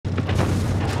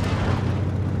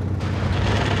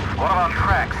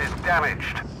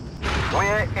damaged.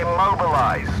 We're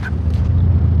immobilized.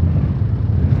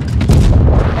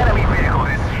 Enemy vehicle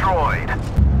destroyed.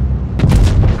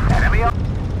 Enemy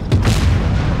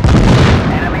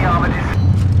armor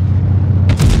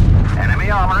Enemy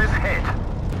armor is hit.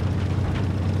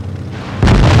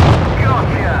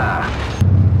 Gotcha!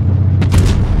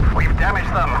 We've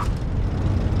damaged them.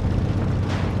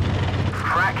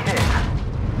 Track hit.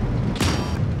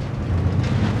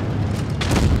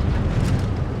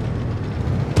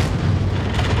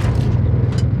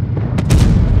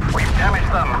 We've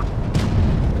damaged them.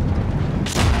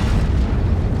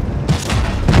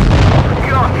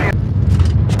 Gotcha!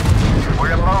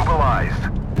 We're immobilized.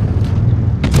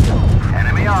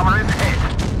 Enemy armor is hit.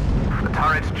 The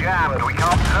turret's jammed. We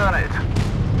can't turn it.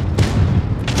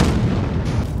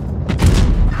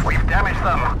 We've damaged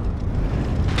them.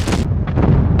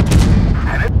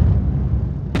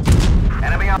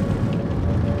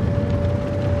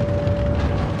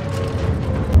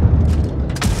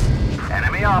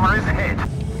 Enemy armor is hit.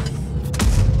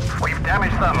 We've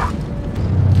damaged them.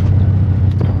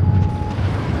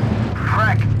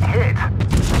 Track hit.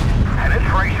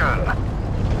 Penetration.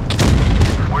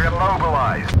 We're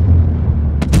immobilized.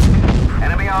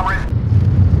 Enemy armor is...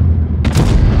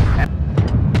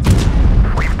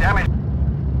 We've damaged...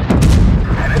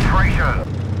 Penetration.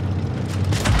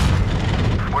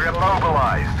 We're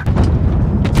immobilized.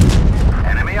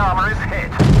 Enemy armor is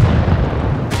hit.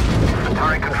 The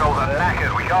turret controls are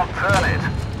knackered. We can't turn it.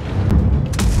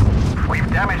 We've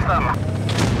damaged them.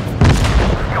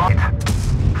 Got it.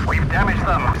 We've damaged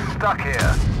them. Stuck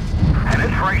here.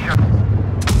 Penetration.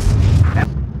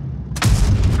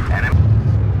 Enemy.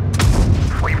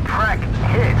 We've track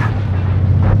hit.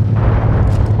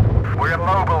 We're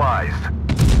immobilized.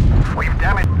 We've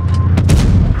damaged.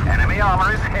 Enemy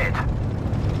armor is hit.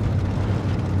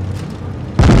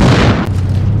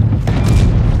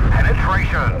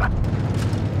 Penetration.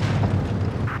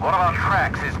 One of our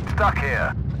tracks is stuck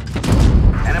here.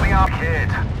 Enemy armor hit.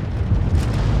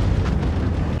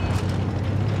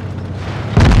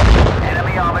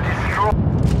 Enemy armor destroyed.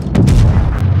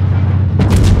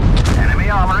 Enemy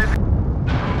armor is...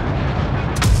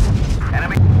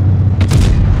 Enemy...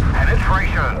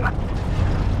 Penetration.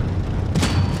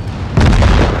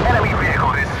 Enemy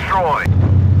vehicle destroyed.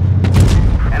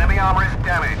 Enemy armor is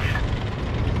damaged.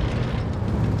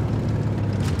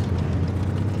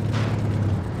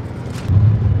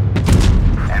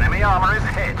 Enemy armor is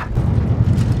hit.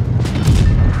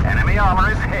 Enemy armor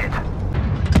is hit.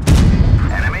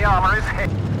 Enemy armor is hit.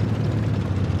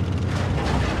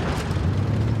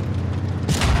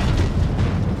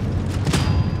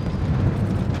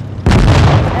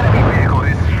 Enemy vehicle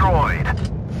destroyed.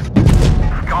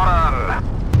 Got him.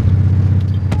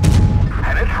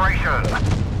 Penetration.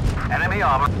 Enemy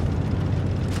armor.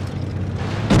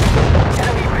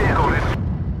 Enemy vehicle destroyed.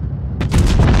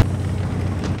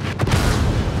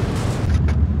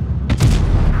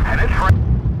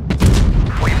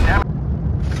 We've damaged.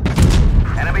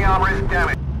 Enemy armor is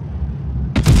damaged.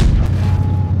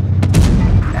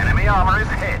 Enemy armor is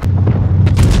hit.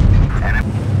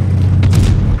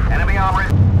 Enemy armor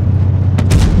is...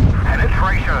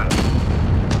 Penetration.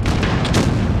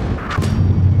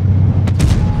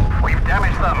 We've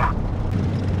damaged them.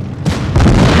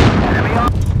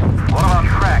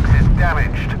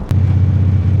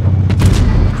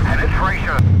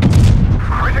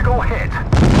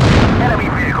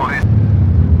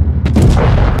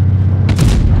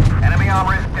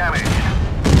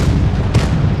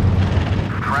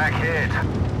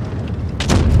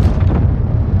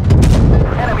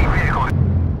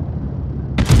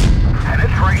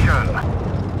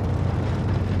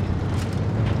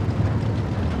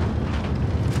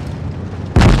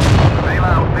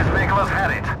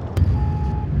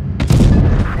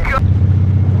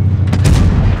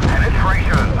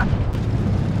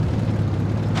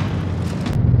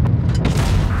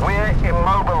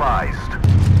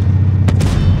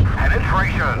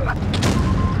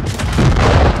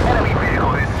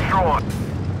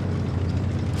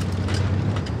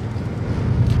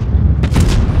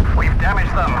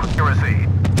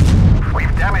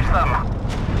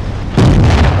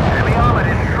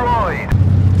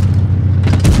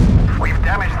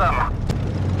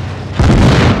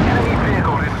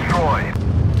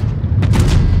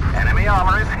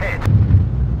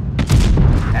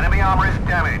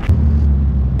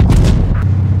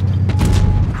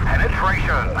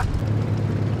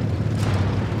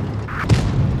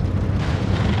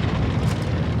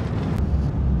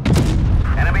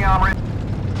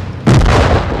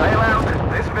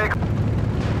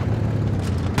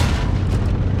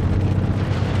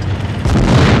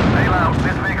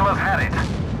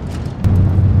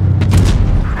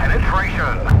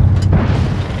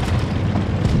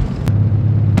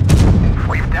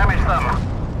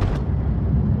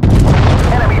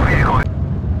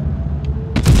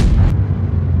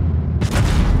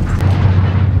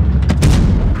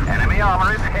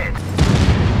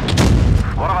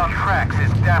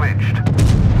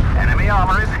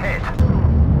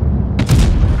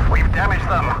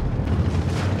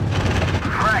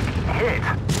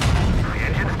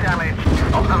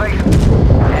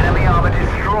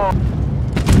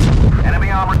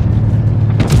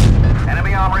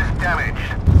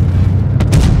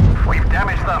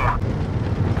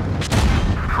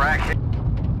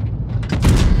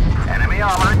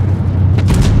 Enemy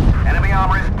armor. Enemy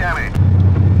armor is damaged.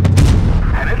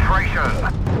 Penetration.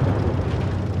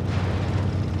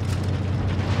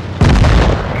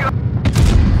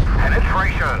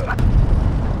 Penetration.